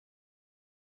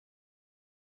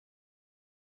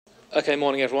Okay,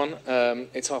 morning everyone.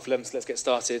 It's 11:30, so let's get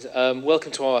started.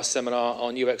 Welcome to our seminar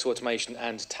on UX automation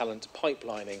and talent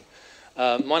pipelining.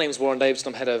 My name is Warren Davidson.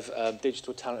 I'm head of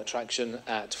digital talent attraction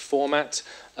at Format.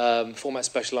 Format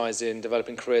specialises in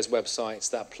developing careers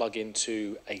websites that plug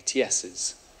into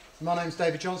ATSs. My name's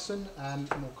David Johnston,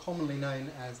 more commonly known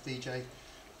as DJ.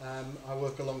 I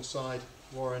work alongside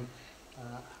Warren,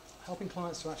 helping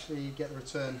clients to actually get the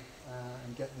return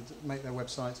and make their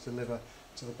websites deliver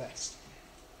to the best.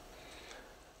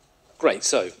 Great,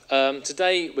 so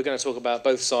today we're going to talk about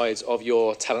both sides of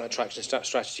your talent attraction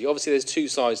strategy. Obviously there's two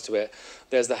sides to it.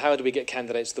 There's the how do we get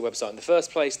candidates to the website in the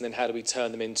first place, and then how do we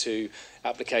turn them into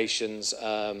applications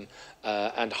and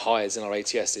hires in our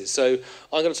ATSs. So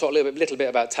I'm going to talk a little bit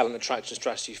about talent attraction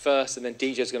strategy first, and then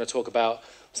DJ's going to talk about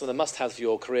some of the must-haves for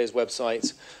your careers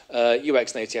website,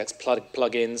 UX and ATS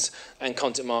plugins, and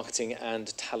content marketing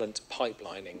and talent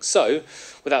pipelining. So,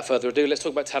 without further ado, let's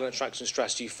talk about talent attraction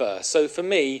strategy first. So for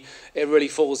me, it really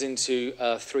falls into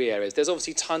three areas. There's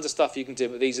obviously tons of stuff you can do,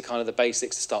 but these are kind of the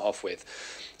basics to start off with.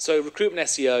 So recruitment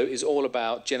SEO is all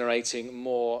about generating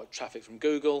more traffic from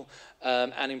Google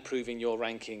and improving your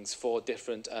rankings for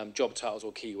different job titles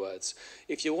or keywords.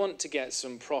 If you want to get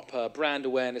some proper brand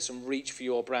awareness and reach for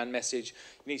your brand message,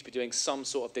 you need to be doing some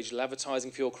sort of digital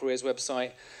advertising for your careers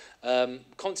website.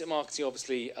 Content marketing,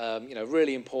 obviously,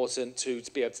 really important to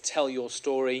be able to tell your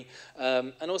story.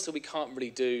 And also, we can't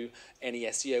really do any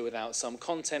SEO without some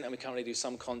content, and we can't really do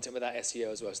some content without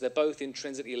SEO as well. So they're both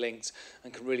intrinsically linked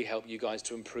and can really help you guys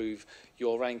to improve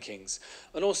your rankings.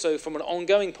 And also, from an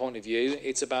ongoing point of view,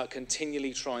 it's about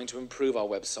continually trying to improve our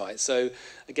website. So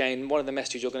again, one of the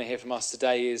messages you're going to hear from us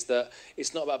today is that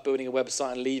it's not about building a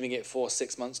website and leaving it for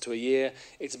 6 months to a year.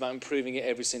 It's about improving it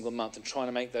every single month and trying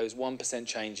to make those 1%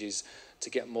 changes to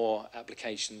get more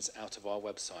applications out of our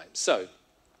website. So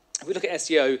if we look at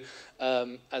SEO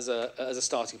as a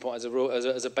starting point,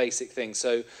 as a basic thing,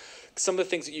 so some of the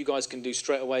things that you guys can do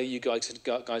straight away, you guys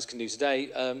can do today,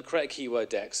 create a keyword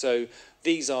deck. So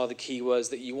these are the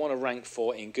keywords that you want to rank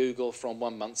for in Google from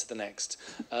 1 month to the next.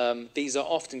 These are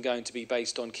often going to be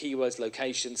based on keywords,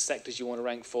 locations, sectors you want to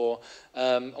rank for.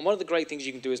 And one of the great things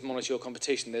you can do is monitor your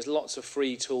competition. There's lots of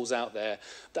free tools out there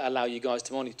that allow you guys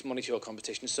to monitor your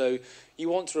competition. So you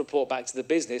want to report back to the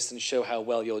business and show how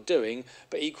well you're doing,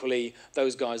 but equally,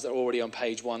 those guys that are already on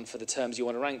page one for the terms you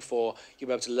want to rank for, you'll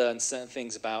be able to learn certain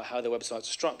things about how their websites are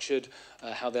structured,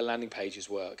 how their landing pages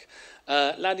work.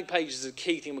 Landing pages is a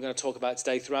key thing we're going to talk about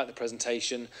today throughout the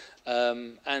presentation,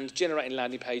 and generating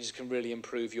landing pages can really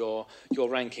improve your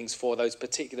rankings for those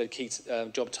particular key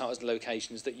job titles and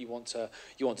locations that you want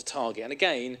to target. And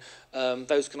again,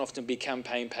 those can often be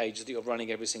campaign pages that you're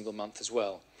running every single month as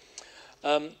well.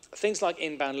 Things like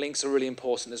inbound links are really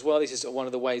important as well. This is one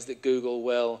of the ways that Google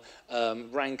will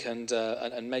rank and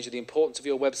measure the importance of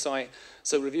your website.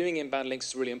 So reviewing inbound links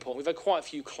is really important. We've had quite a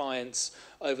few clients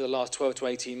over the last 12 to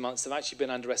 18 months that have actually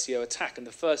been under SEO attack. And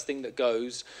the first thing that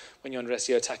goes when you're under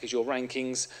SEO attack is your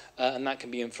rankings, and that can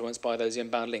be influenced by those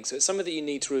inbound links. So it's something that you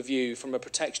need to review from a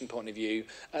protection point of view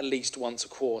at least once a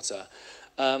quarter.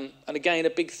 And again, a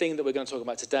big thing that we're going to talk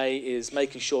about today is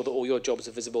making sure that all your jobs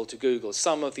are visible to Google.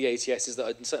 Some of the ATSs that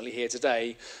are certainly here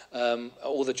today,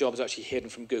 all the jobs are actually hidden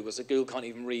from Google, so Google can't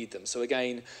even read them. So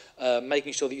again,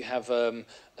 making sure that you have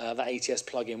that ATS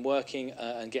plugin working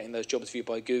and getting those jobs viewed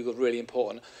by Google, really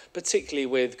important, particularly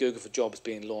with Google for Jobs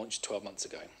being launched 12 months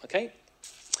ago. Okay?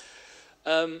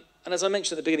 And as I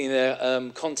mentioned at the beginning there,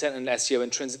 content and SEO are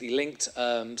intrinsically linked.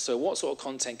 So what sort of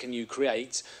content can you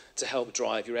create to help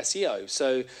drive your SEO?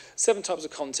 So 7 types of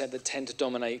content that tend to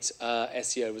dominate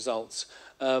SEO results.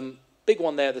 Big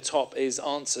one there at the top is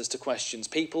answers to questions.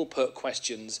 People put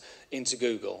questions into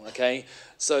Google, okay?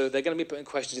 So they're going to be putting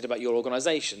questions in about your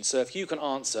organization. So if you can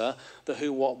answer the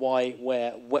who, what, why,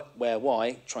 where,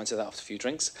 why, try and say that after a few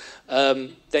drinks,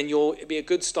 then it'll be a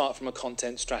good start from a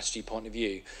content strategy point of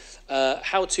view.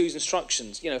 How-tos,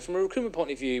 instructions. From a recruitment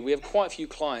point of view, we have quite a few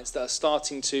clients that are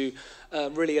starting to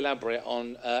really elaborate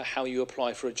on how you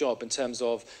apply for a job in terms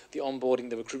of the onboarding,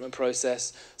 the recruitment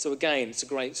process. So again, it's a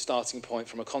great starting point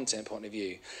from a content point of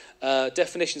view.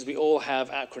 Definitions, we all have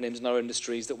acronyms in our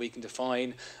industries that we can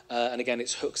define, and again,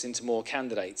 it's hooks into more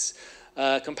candidates.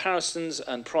 Comparisons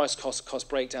and cost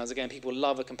breakdowns. Again, people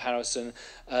love a comparison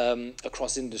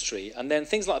across industry. And then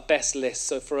things like best lists.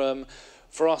 So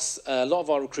for us, a lot of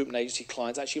our recruitment agency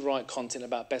clients actually write content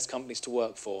about best companies to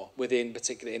work for within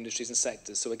particular industries and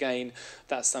sectors. So again,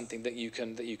 that's something that you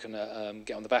can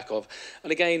get on the back of.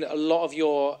 And again, a lot of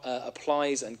your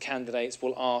applies and candidates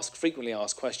will frequently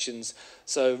ask questions.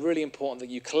 So really important that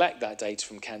you collect that data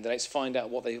from candidates, find out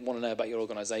what they want to know about your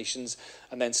organisations,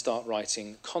 and then start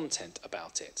writing content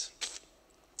about it.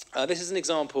 This is an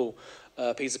example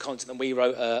piece of content that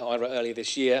I wrote earlier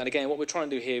this year. And again, what we're trying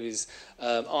to do here is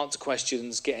answer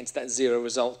questions, get into that zero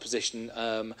result position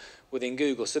within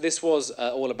Google. So this was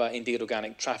all about Indeed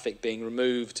organic traffic being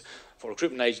removed for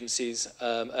recruitment agencies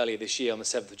earlier this year on the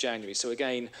 7th of January. So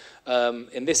again,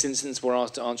 in this instance, we're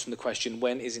asked to answer the question,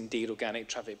 when is Indeed organic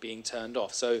traffic being turned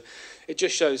off? So it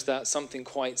just shows that something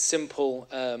quite simple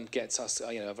gets us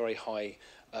a very high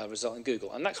result in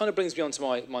Google. And that kind of brings me on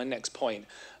to my next point,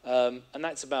 and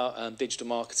that's about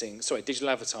digital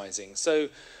advertising. So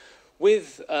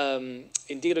with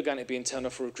Indeed Organic being turned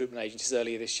off for recruitment agencies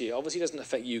earlier this year, obviously it doesn't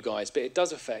affect you guys, but it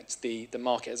does affect the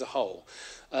market as a whole.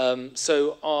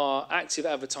 So our active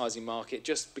advertising market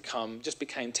just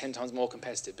became 10 times more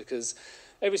competitive, because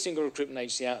every single recruitment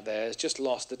agency out there has just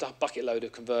lost a bucket load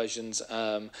of conversions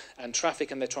and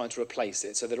traffic, and they're trying to replace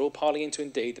it. So they're all piling into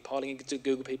Indeed, they're piling into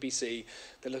Google PPC,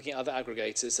 they're looking at other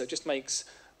aggregators, so it just makes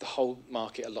the whole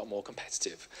market a lot more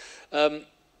competitive.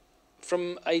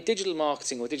 From a digital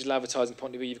marketing or digital advertising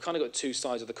point of view, you've kind of got two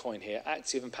sides of the coin here,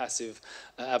 active and passive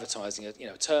advertising,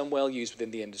 a term well used within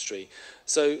the industry.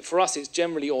 So for us, it's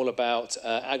generally all about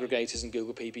aggregators and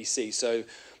Google PPC. So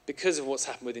because of what's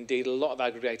happened with Indeed, a lot of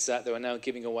aggregators out there are now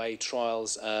giving away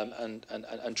trials and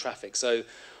traffic. So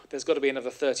there's got to be another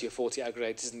 30 or 40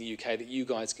 aggregators in the UK that you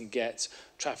guys can get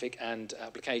traffic and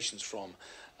applications from.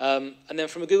 And then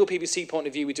from a Google PPC point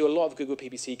of view, we do a lot of Google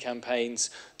PPC campaigns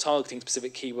targeting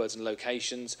specific keywords and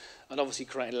locations, and obviously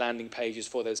creating landing pages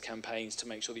for those campaigns to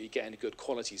make sure that you're getting a good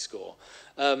quality score.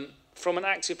 From an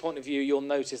active point of view, you'll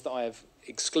notice that I have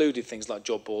excluded things like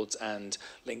job boards and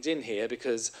LinkedIn here,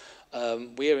 because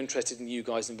we are interested in you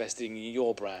guys investing in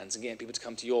your brands and getting people to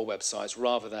come to your websites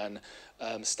rather than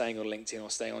staying on LinkedIn or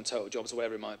staying on Total Jobs or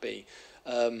whatever it might be.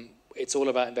 It's all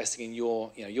about investing in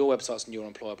your websites and your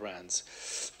employer brands.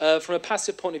 From a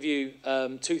passive point of view,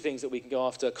 two things that we can go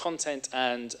after: content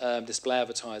and display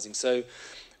advertising. So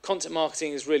content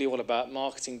marketing is really all about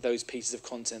marketing those pieces of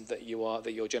content that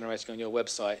you're generating on your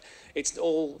website. It's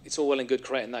all well and good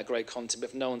creating that great content,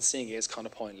 but if no one's seeing it, it's kind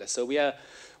of pointless. So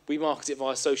we market it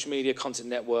via social media, content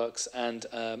networks, and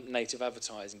native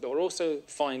advertising. But we're also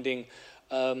finding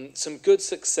some good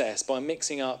success by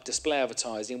mixing up display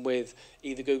advertising with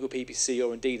either Google PPC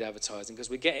or Indeed advertising, because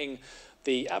we're getting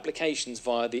the applications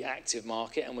via the active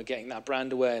market, and we're getting that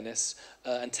brand awareness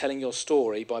and telling your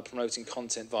story by promoting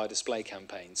content via display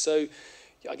campaigns. So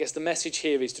I guess the message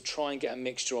here is to try and get a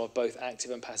mixture of both active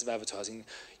and passive advertising.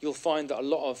 You'll find that a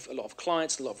lot of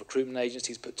clients, a lot of recruitment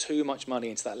agencies put too much money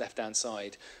into that left-hand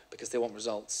side because they want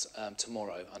results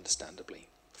tomorrow, understandably.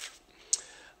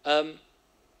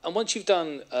 And once you've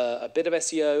done a bit of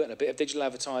SEO and a bit of digital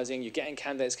advertising, you're getting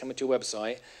candidates coming to your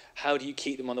website. How do you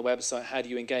keep them on the website? How do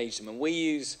you engage them? And we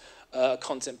use a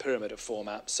content pyramid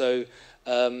format. So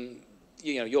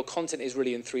your content is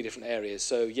really in three different areas.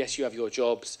 So yes, you have your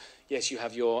jobs. Yes, you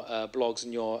have your blogs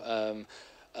and your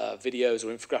videos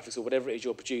or infographics or whatever it is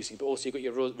you're producing, but also you've got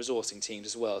your resourcing teams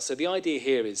as well. So the idea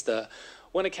here is that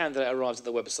when a candidate arrives at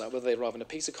the website, whether they arrive on a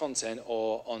piece of content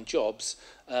or on jobs,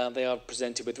 they are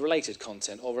presented with related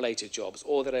content or related jobs,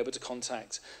 or they're able to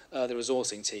contact the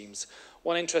resourcing teams.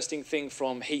 One interesting thing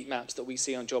from heat maps that we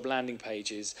see on job landing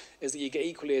pages is that you get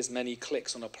equally as many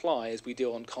clicks on apply as we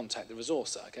do on contact the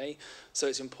resourcer, okay? So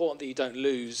it's important that you don't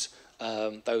lose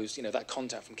that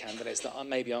contact from candidates that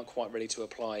maybe aren't quite ready to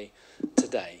apply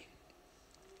today.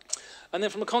 And then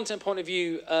from a content point of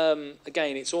view,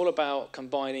 again, it's all about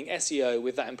combining SEO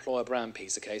with that employer brand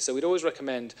piece, okay? So we'd always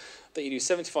recommend that you do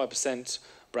 75%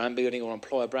 brand building or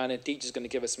employer branding. Deeja's going to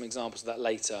give us some examples of that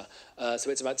later. So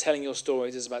it's about telling your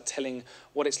stories, it's about telling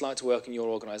what it's like to work in your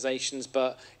organisations,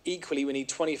 but equally we need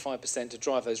 25% to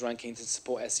drive those rankings and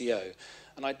support SEO.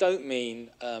 And I don't mean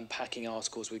packing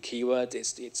articles with keywords.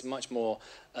 It's much more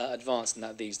advanced than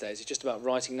that these days. It's just about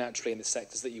writing naturally in the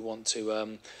sectors that you want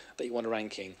to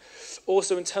ranking.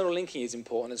 Also, internal linking is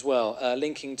important as well.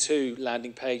 Linking to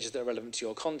landing pages that are relevant to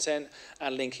your content,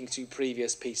 and linking to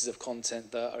previous pieces of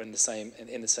content that are in the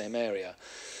same area.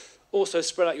 Also,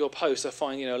 spread out your posts. I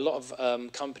find a lot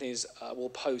of companies will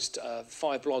post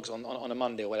 5 blogs on a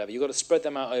Monday or whatever. You've got to spread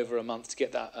them out over a month to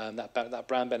get that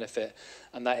brand benefit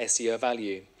and that SEO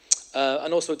value.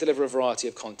 And also deliver a variety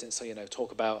of content. So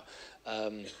talk about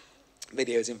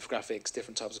videos, infographics,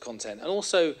 different types of content. And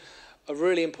also a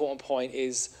really important point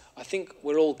is I think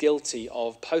we're all guilty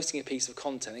of posting a piece of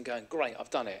content and going, great, I've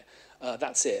done it.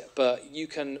 That's it. But you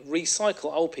can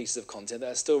recycle old pieces of content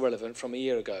that are still relevant from a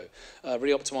year ago.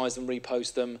 Re-optimize them,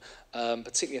 repost them,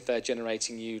 particularly if they're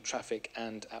generating new traffic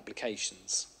and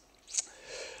applications.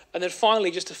 And then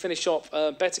finally, just to finish off,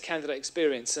 better candidate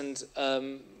experience. And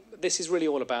this is really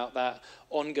all about that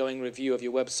ongoing review of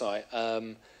your website.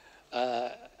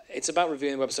 It's about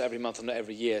reviewing the website every month and not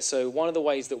every year. So one of the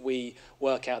ways that we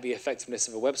work out the effectiveness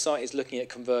of a website is looking at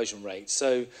conversion rate.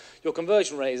 So your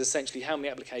conversion rate is essentially how many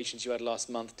applications you had last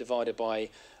month divided by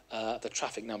the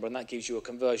traffic number, and that gives you a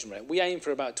conversion rate. We aim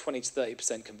for about 20 to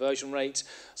 30% conversion rate,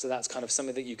 so that's kind of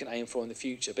something that you can aim for in the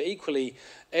future. But equally,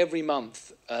 every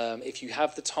month, if you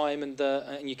have the time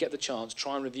and you get the chance,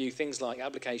 try and review things like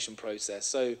application process.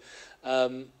 So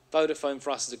Vodafone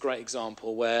for us is a great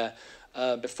example where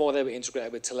before they were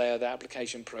integrated with Taleo, the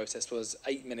application process was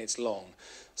 8 minutes long.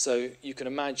 So you can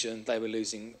imagine they were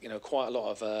losing, quite a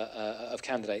lot of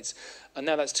candidates. And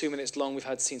now that's 2 minutes long. We've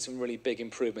seen some really big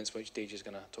improvements, which DJ is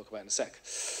going to talk about in a sec.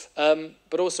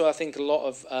 But also, I think a lot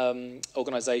of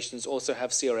organisations also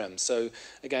have CRM. So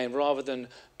again, rather than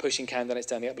pushing candidates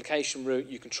down the application route,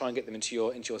 you can try and get them into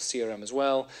your CRM as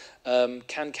well.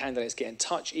 Can candidates get in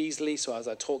touch easily? So as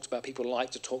I talked about, people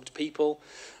like to talk to people.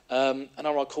 And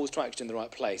are our calls to action in the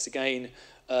right place? Again,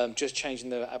 just changing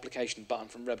the application button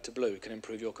from red to blue can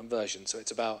improve your conversion. So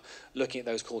it's about looking at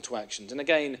those call to actions. And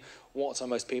again, what's our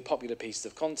most popular pieces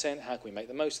of content? How can we make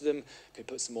the most of them? Can we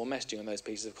put some more messaging on those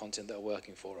pieces of content that are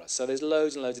working for us? So there's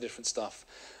loads and loads of different stuff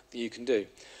that you can do.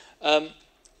 And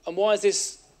why is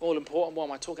this all important? Why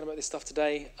am I talking about this stuff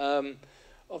today?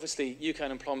 Obviously, UK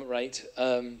unemployment rate,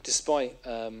 despite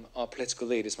our political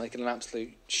leaders making an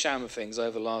absolute sham of things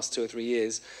over the last 2 or 3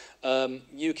 years,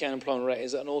 UK unemployment rate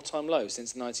is at an all-time low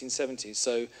since the 1970s.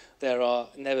 So there are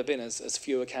never been as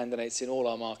fewer candidates in all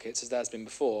our markets as there has been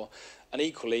before. And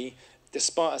equally,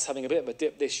 despite us having a bit of a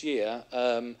dip this year,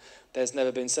 there's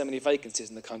never been so many vacancies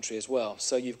in the country as well.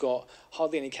 So you've got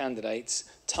hardly any candidates,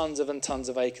 tons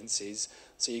of vacancies.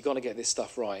 So you've got to get this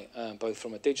stuff right, both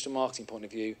from a digital marketing point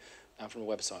of view and from a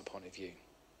website point of view.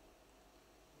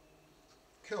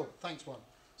 Cool, thanks, Warren.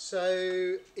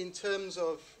 So in terms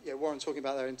of, Warren talking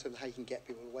about there in terms of how you can get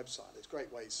people to a website, there's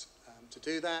great ways to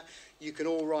do that. You can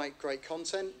all write great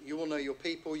content. You all know your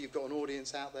people. You've got an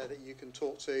audience out there that you can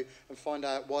talk to and find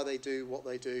out why they do what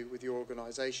they do with your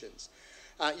organisations.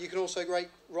 You can also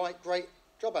write great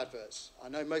job adverts. I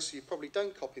know most of you probably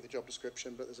don't copy the job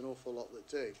description, but there's an awful lot that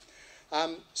do.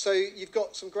 So you've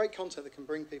got some great content that can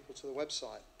bring people to the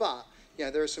website, but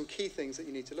there are some key things that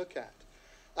you need to look at.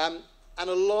 And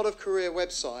a lot of career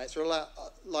websites are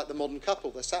like the modern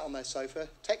couple. They're sat on their sofa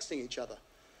texting each other.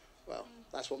 Well,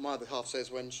 that's what my other half says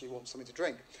when she wants something to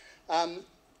drink.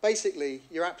 Basically,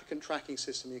 your applicant tracking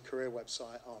system, your career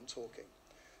website aren't talking.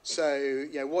 So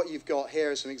what you've got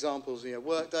here are some examples.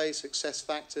 Workday,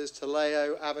 SuccessFactors,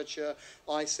 Taleo, Avature,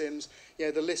 iSIMS.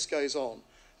 The list goes on.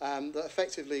 That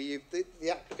effectively the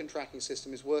applicant tracking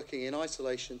system is working in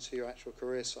isolation to your actual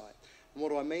career site. And what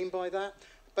do I mean by that?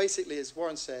 Basically, as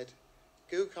Warren said,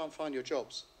 Google can't find your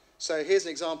jobs. So here's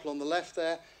an example on the left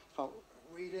there. I can't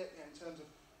read it in terms of,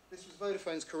 this was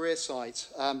Vodafone's career site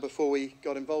before we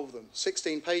got involved with them.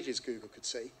 16 pages Google could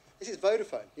see. This is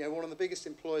Vodafone, one of the biggest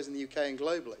employers in the UK and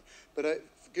globally. But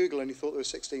Google only thought there were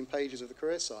 16 pages of the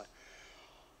career site.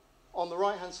 On the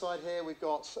right-hand side here, we've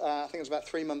got, I think it was about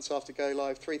 3 months after go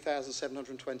live,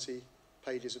 3,720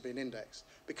 pages have been indexed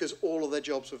because all of their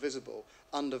jobs were visible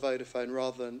under Vodafone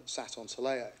rather than sat on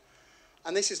Taleo.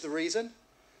 And this is the reason.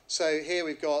 So here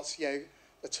we've got,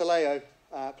 the Taleo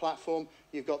platform.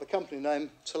 You've got the company name,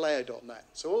 Taleo.net.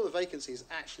 So all the vacancies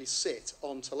actually sit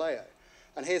on Taleo.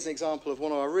 And here's an example of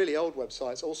one of our really old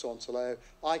websites, also on Taleo,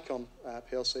 Icon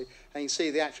PLC. And you can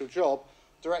see the actual job,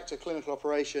 Director of Clinical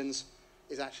Operations,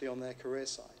 is actually on their career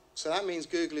site. So that means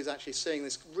Google is actually seeing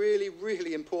this really,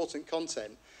 really important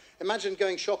content. Imagine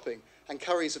going shopping and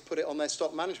Currys have put it on their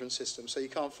stock management system so you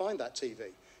can't find that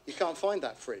TV. You can't find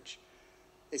that fridge.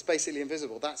 It's basically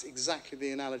invisible. That's exactly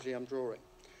the analogy I'm drawing.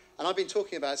 And I've been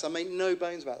talking about this, I make no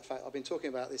bones about the fact I've been talking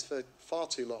about this for far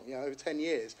too long, over 10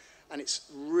 years, and it's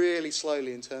really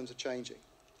slowly in terms of changing.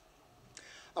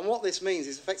 And what this means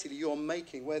is effectively you're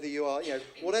making, whether you are,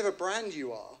 whatever brand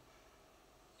you are,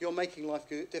 you're making life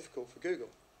difficult for Google.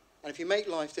 And if you make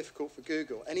life difficult for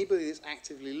Google, anybody that's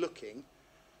actively looking,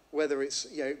 whether it's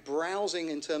browsing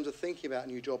in terms of thinking about a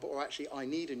new job or actually I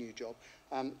need a new job,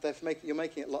 you're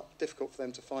making it difficult for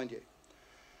them to find you.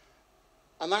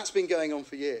 And that's been going on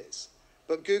for years.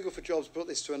 But Google for Jobs brought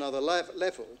this to another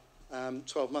level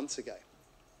 12 months ago.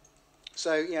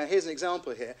 So here's an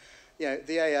example here.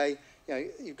 The AA,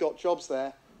 you've got jobs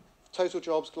there, Total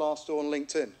Jobs, Glassdoor and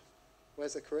LinkedIn.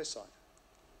 Where's the career site?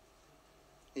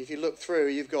 If you look through,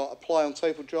 you've got apply on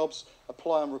Total Jobs,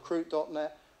 apply on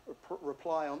Recruit.net,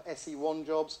 apply on SE1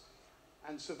 Jobs,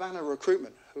 and Savannah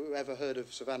Recruitment. Who ever heard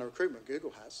of Savannah Recruitment?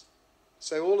 Google has.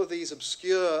 So all of these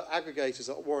obscure aggregators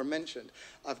that Warren mentioned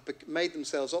have made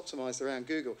themselves optimized around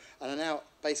Google and are now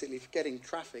basically getting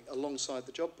traffic alongside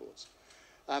the job boards.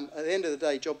 At the end of the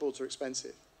day, job boards are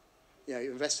expensive. You know,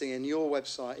 investing in your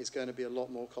website is going to be a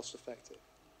lot more cost effective.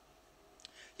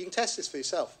 You can test this for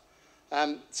yourself.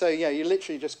 So yeah, you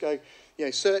literally just go, you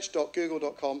know,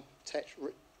 search.google.com,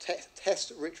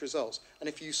 test rich results. And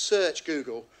if you search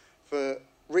Google for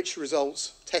rich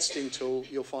results testing tool,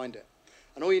 you'll find it.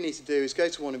 And all you need to do is go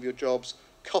to one of your jobs,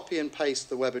 copy and paste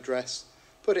the web address,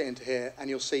 put it into here, and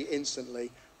you'll see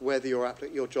instantly whether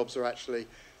your jobs are actually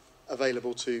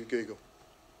available to Google.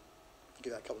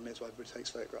 Give that a couple of minutes while everybody takes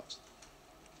photographs.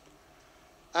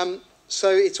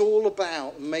 So it's all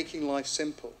about making life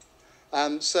simple.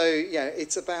 So yeah,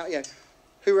 it's about, yeah,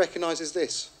 who recognises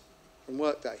this from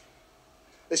Workday?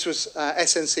 This was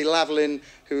SNC Lavalin,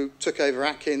 who took over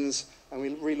Atkins, and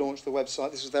we relaunched the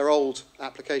website. This was their old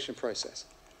application process.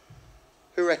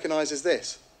 Who recognises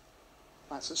this?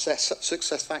 That's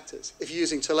success factors. If you're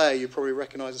using Taleo, you probably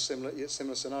recognise a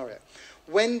similar scenario.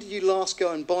 When do you last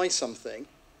go and buy something,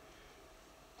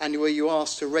 and were you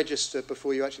asked to register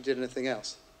before you actually did anything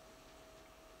else?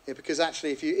 Yeah, because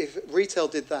actually, if retail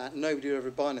did that, nobody would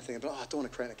ever buy anything. But, oh, I don't want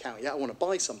to create an account. Yeah, I want to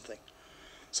buy something.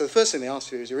 So the first thing they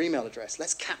ask you is your email address.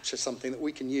 Let's capture something that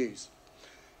we can use.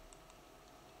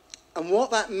 And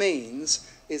what that means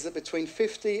is that between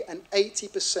 50 and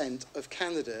 80% of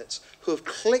candidates who have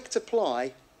clicked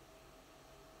apply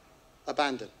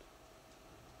abandon.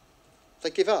 They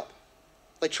give up.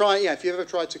 They try, yeah, if you've ever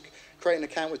tried to create an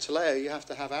account with Taleo, you have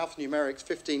to have alphanumeric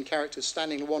 15 characters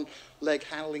standing on one leg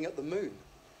howling at the moon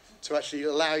to actually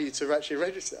allow you to actually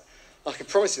register. I can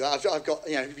promise you that. I've got,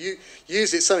 you know, you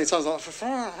use it so many times, I'm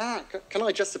like, can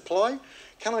I just apply?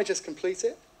 Can I just complete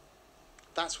it?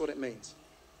 That's what it means.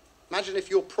 Imagine if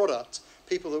your product,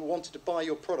 people that wanted to buy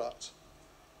your product,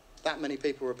 that many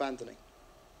people were abandoning.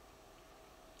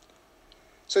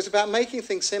 So it's about making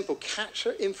things simple.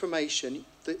 Capture information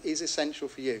that is essential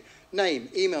for you. Name,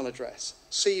 email address,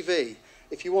 CV.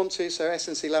 If you want to, so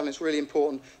SNC Lavalin, it's really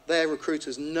important, their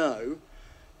recruiters know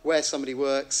where somebody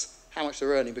works, how much they're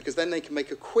earning, because then they can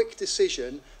make a quick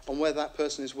decision on whether that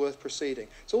person is worth proceeding.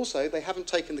 It's also, they haven't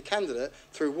taken the candidate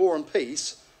through War and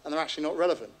Peace, and they're actually not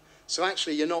relevant. So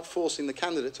actually, you're not forcing the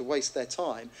candidate to waste their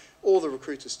time or the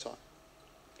recruiter's time.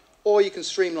 Or you can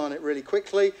streamline it really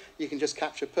quickly. You can just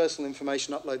capture personal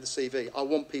information, upload the CV. I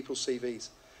want people's CVs.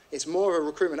 It's more of a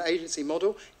recruitment agency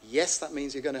model. Yes, that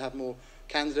means you're going to have more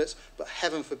candidates, but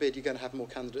heaven forbid you're going to have more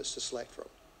candidates to select from.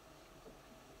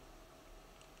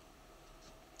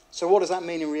 So what does that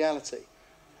mean in reality?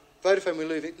 Vodafone,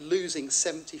 we're losing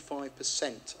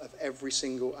 75% of every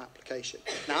single application.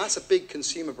 Now, that's a big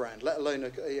consumer brand, let alone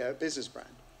a business brand.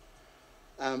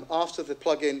 After the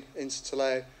plug-in into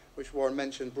Taleo, which Warren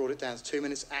mentioned, brought it down to 2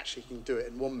 minutes. Actually, you can do it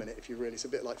in 1 minute if you really. It's a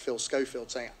bit like Phil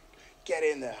Schofield saying, get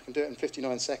in there, I can do it in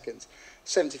 59 seconds.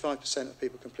 75% of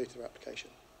people completed their application.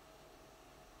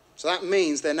 So that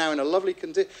means they're now in a lovely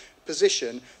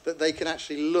position that they can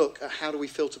actually look at how do we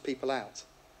filter people out.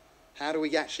 How do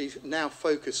we actually now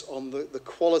focus on the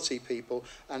quality people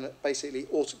and basically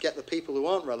also get the people who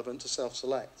aren't relevant to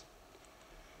self-select?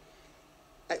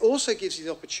 It also gives you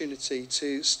the opportunity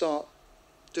to start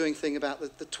doing things about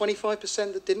the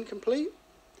 25% that didn't complete.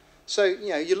 So, you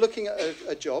know, you're looking at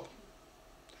a job.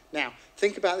 Now,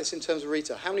 think about this in terms of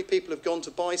retail. How many people have gone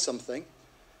to buy something,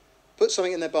 put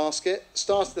something in their basket,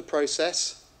 started the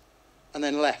process, and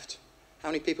then left? How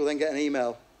many people then get an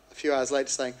email a few hours later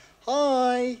saying,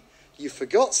 hi, you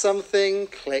forgot something,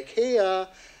 click here.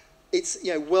 It's,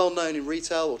 you know, well known in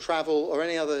retail or travel or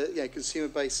any other, you know,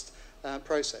 consumer-based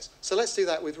process. So let's do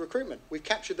that with recruitment. We've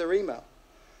captured their email.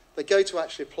 They go to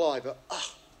actually apply, but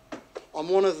I'm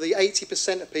one of the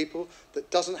 80% of people that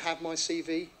doesn't have my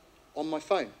CV on my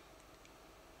phone.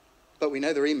 But we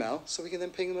know their email, so we can then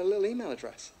ping them a little email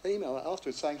address. They email that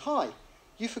afterwards saying, hi,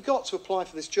 you forgot to apply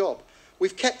for this job.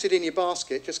 We've kept it in your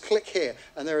basket, just click here.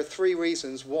 And there are 3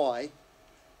 reasons why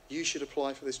you should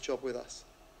apply for this job with us.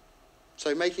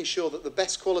 So making sure that the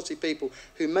best quality people,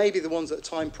 who may be the ones that are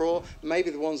time poor, maybe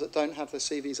the ones that don't have their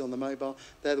CVs on the mobile,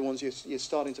 they're the ones you're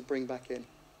starting to bring back in.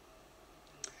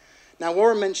 Now,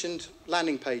 Warren mentioned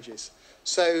landing pages.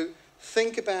 So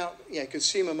think about, you know,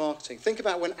 consumer marketing. Think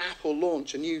about when Apple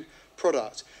launch a new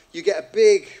product. You get a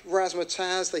big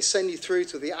razzmatazz. They send you through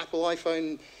to the Apple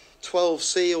iPhone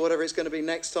 12C or whatever it's going to be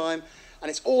next time. And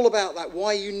it's all about that,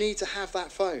 why you need to have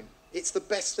that phone. It's the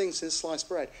best thing since sliced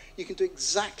bread. You can do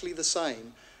exactly the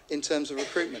same in terms of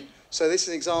recruitment. So this is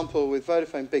an example with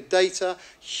Vodafone Big Data,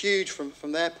 huge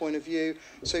from their point of view.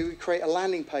 So we create a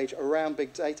landing page around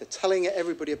big data, telling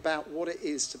everybody about what it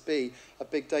is to be a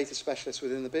big data specialist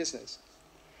within the business.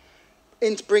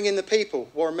 Bring in the people.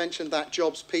 Warren mentioned that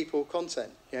jobs, people,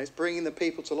 content. It's bringing the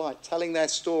people to light, telling their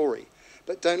story,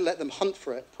 but don't let them hunt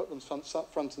for it, put them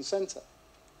front and centre.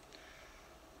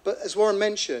 But as Warren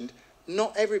mentioned,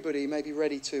 not everybody may be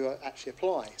ready to actually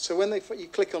apply. So when you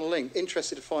click on a link,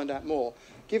 interested to find out more,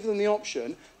 give them the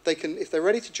option. They can, if they're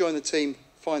ready to join the team,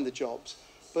 find the jobs.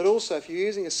 But also, if you're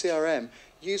using a CRM,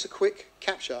 use a quick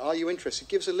capture. Are you interested?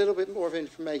 Give us a little bit more of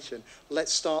information.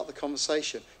 Let's start the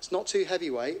conversation. It's not too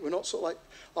heavyweight. We're not sort of like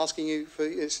asking you for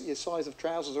your size of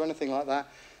trousers or anything like that.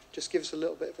 Just give us a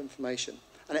little bit of information.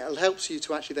 And it helps you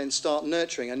to actually then start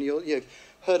nurturing. And you've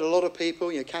heard a lot of people,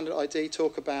 Candidate ID,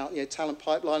 talk about talent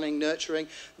pipelining, nurturing.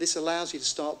 This allows you to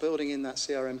start building in that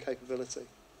CRM capability.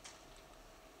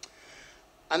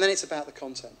 And then it's about the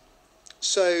content.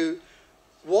 So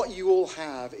what you all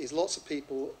have is lots of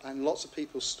people and lots of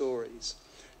people's stories.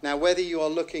 Now, whether you are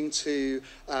looking to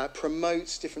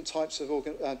promote different types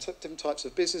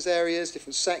of business areas,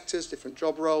 different sectors, different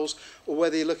job roles, or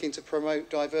whether you're looking to promote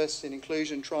diversity and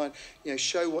inclusion, try and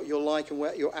show what you're like and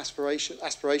what your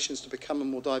aspirations to become a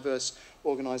more diverse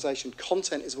organisation.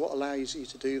 Content is what allows you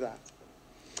to do that.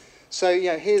 So,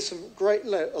 here's some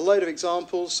a load of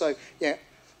examples. So,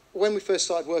 when we first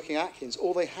started working at Atkins,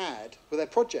 all they had were their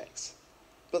projects.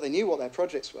 But they knew what their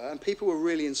projects were, and people were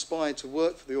really inspired to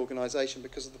work for the organisation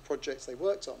because of the projects they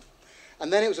worked on.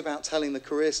 And then it was about telling the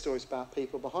career stories about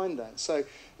people behind that. So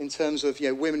in terms of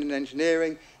women in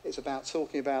engineering, it's about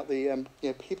talking about the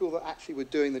people that actually were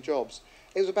doing the jobs.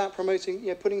 It was about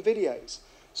promoting, putting videos.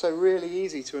 So really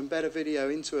easy to embed a video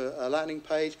into a landing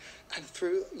page, and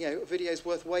through a video is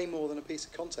worth way more than a piece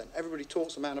of content. Everybody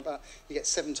talks about you get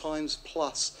 7 times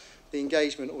plus the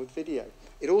engagement with video.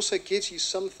 It also gives you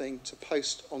something to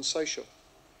post on social.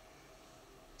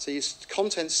 So your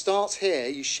content starts here,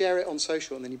 you share it on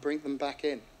social, and then you bring them back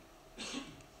in.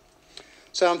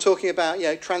 So I'm talking about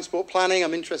transport planning. I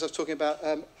was talking about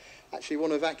actually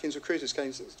one of Atkins' recruiters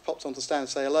popped on to stand and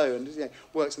say hello, and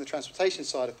works in the transportation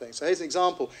side of things. So here's an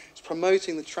example. It's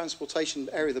promoting the transportation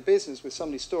area of the business with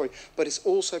somebody's story, but it's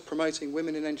also promoting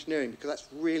women in engineering, because that's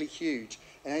really huge.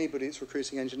 And anybody that's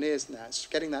recruiting engineers now, it's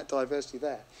getting that diversity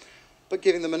there. But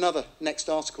giving them another next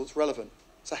article that's relevant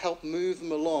to help move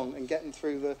them along and get them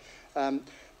through the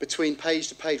between page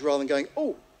to page, rather than going,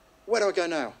 oh, where do I go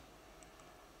now?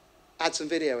 Add some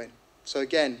video in. So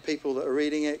again, people that are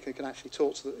reading it can actually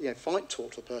talk to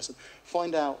the person,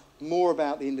 find out more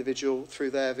about the individual through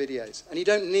their videos. And you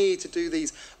don't need to do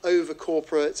these over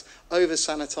corporate, over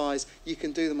sanitized. You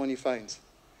can do them on your phones.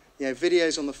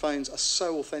 Videos on the phones are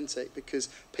so authentic because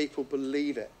people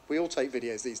believe it. We all take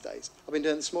videos these days. I've been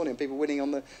doing it this morning, people winning on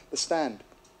the stand.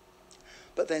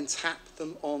 But then tap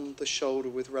them on the shoulder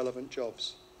with relevant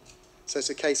jobs. So it's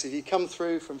a case of you come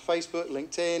through from Facebook,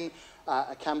 LinkedIn,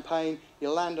 a campaign, you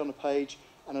land on a page,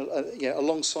 and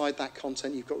alongside that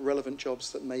content, you've got relevant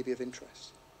jobs that may be of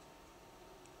interest.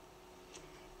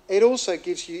 It also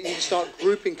gives you can start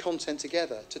grouping content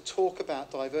together to talk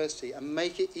about diversity and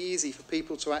make it easy for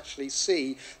people to actually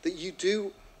see that you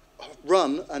do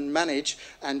run and manage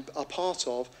and are part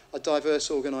of a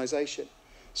diverse organisation.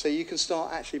 So you can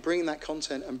start actually bringing that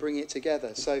content and bringing it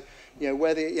together. So,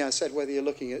 whether you're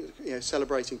looking at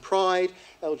celebrating Pride,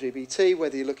 LGBT,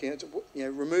 whether you're looking at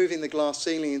removing the glass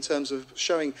ceiling in terms of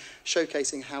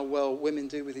showcasing how well women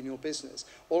do within your business,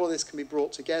 all of this can be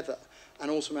brought together and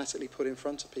automatically put in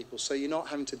front of people, so you're not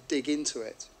having to dig into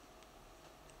it.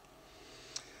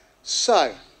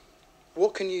 So,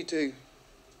 what can you do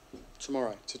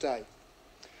tomorrow, today?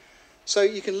 So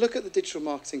you can look at the digital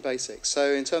marketing basics.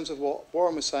 So in terms of what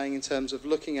Warren was saying, in terms of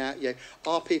looking at,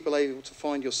 are people able to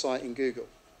find your site in Google?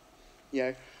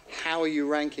 How are you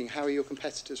ranking? How are your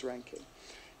competitors ranking?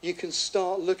 You can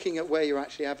start looking at where you're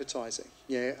actually advertising.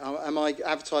 Am I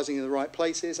advertising in the right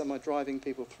places? Am I driving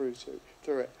people through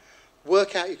it?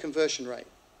 Work out your conversion rate.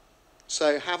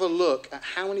 So have a look at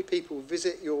how many people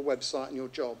visit your website and your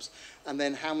jobs, and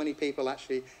then how many people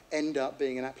actually end up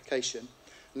being an application.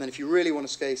 And then if you really want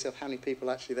to scale yourself, how many people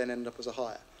actually then end up as a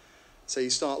hire. So you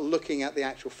start looking at the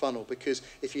actual funnel, because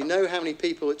if you know how many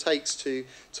people it takes to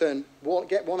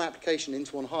get one application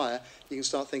into one hire, you can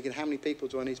start thinking, how many people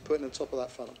do I need to put in the top of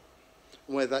that funnel?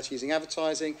 And whether that's using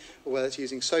advertising, or whether it's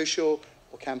using social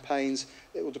or campaigns,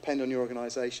 it will depend on your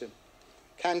organisation.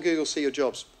 Can Google see your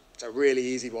jobs? It's a really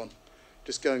easy one.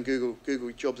 Just go and Google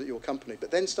jobs at your company.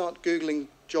 But then start Googling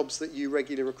jobs that you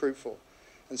regularly recruit for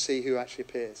and see who actually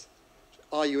appears.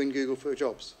 Are you in Google for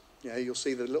jobs? You'll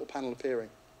see the little panel appearing.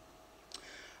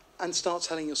 and start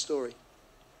telling your story.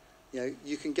 You know,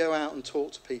 you can go out and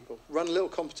talk to people, run little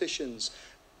competitions,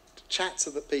 chat to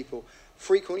the people,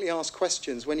 frequently ask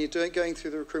questions. When you're going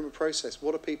through the recruitment process,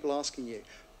 what are people asking you?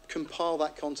 Compile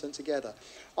that content together.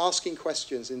 Asking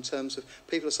questions in terms of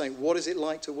people are saying, what is it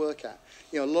like to work at?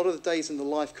 You know, a lot of the days in the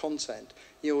live content,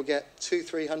 you will get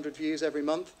 200-300 views every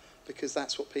month because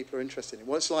that's what people are interested in.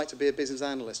 What it's like to be a business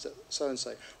analyst at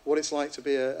so-and-so. What it's like to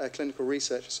be a clinical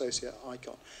research associate at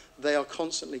ICON. They are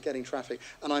constantly getting traffic,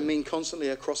 and I mean constantly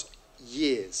across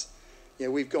years. You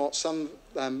know, we've got some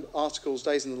articles,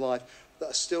 days in the life, that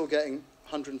are still getting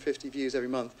 150 views every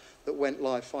month that went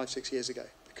live 5-6 years ago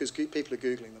because people are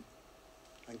Googling them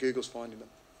and Google's finding them.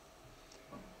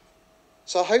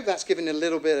 So I hope that's given you a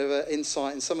little bit of an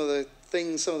insight in some of the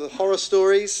things, some of the horror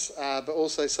stories, but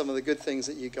also some of the good things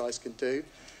that you guys can do.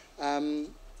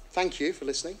 Thank you for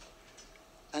listening.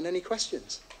 And any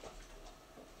questions?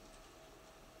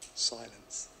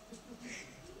 Silence.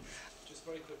 Just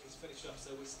very quickly to finish up,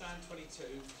 so we stand 22,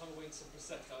 come and win some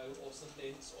Prosecco or some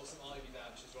Lints or some Ivy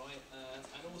vouchers, right?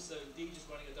 And also, DJ's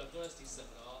running a diversity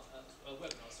seminar,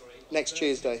 webinar, sorry. Next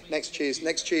Tuesday. Next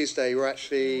Tuesday, we're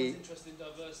actually... If anyone's interested in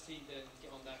diversity, then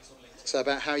get on that, it's on LinkedIn. So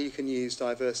about how you can use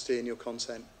diversity in your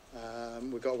content.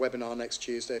 We've got a webinar next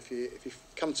Tuesday. If you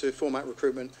come to Format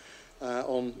Recruitment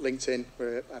on LinkedIn,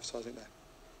 we're advertising there.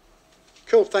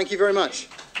 Cool, thank you very much.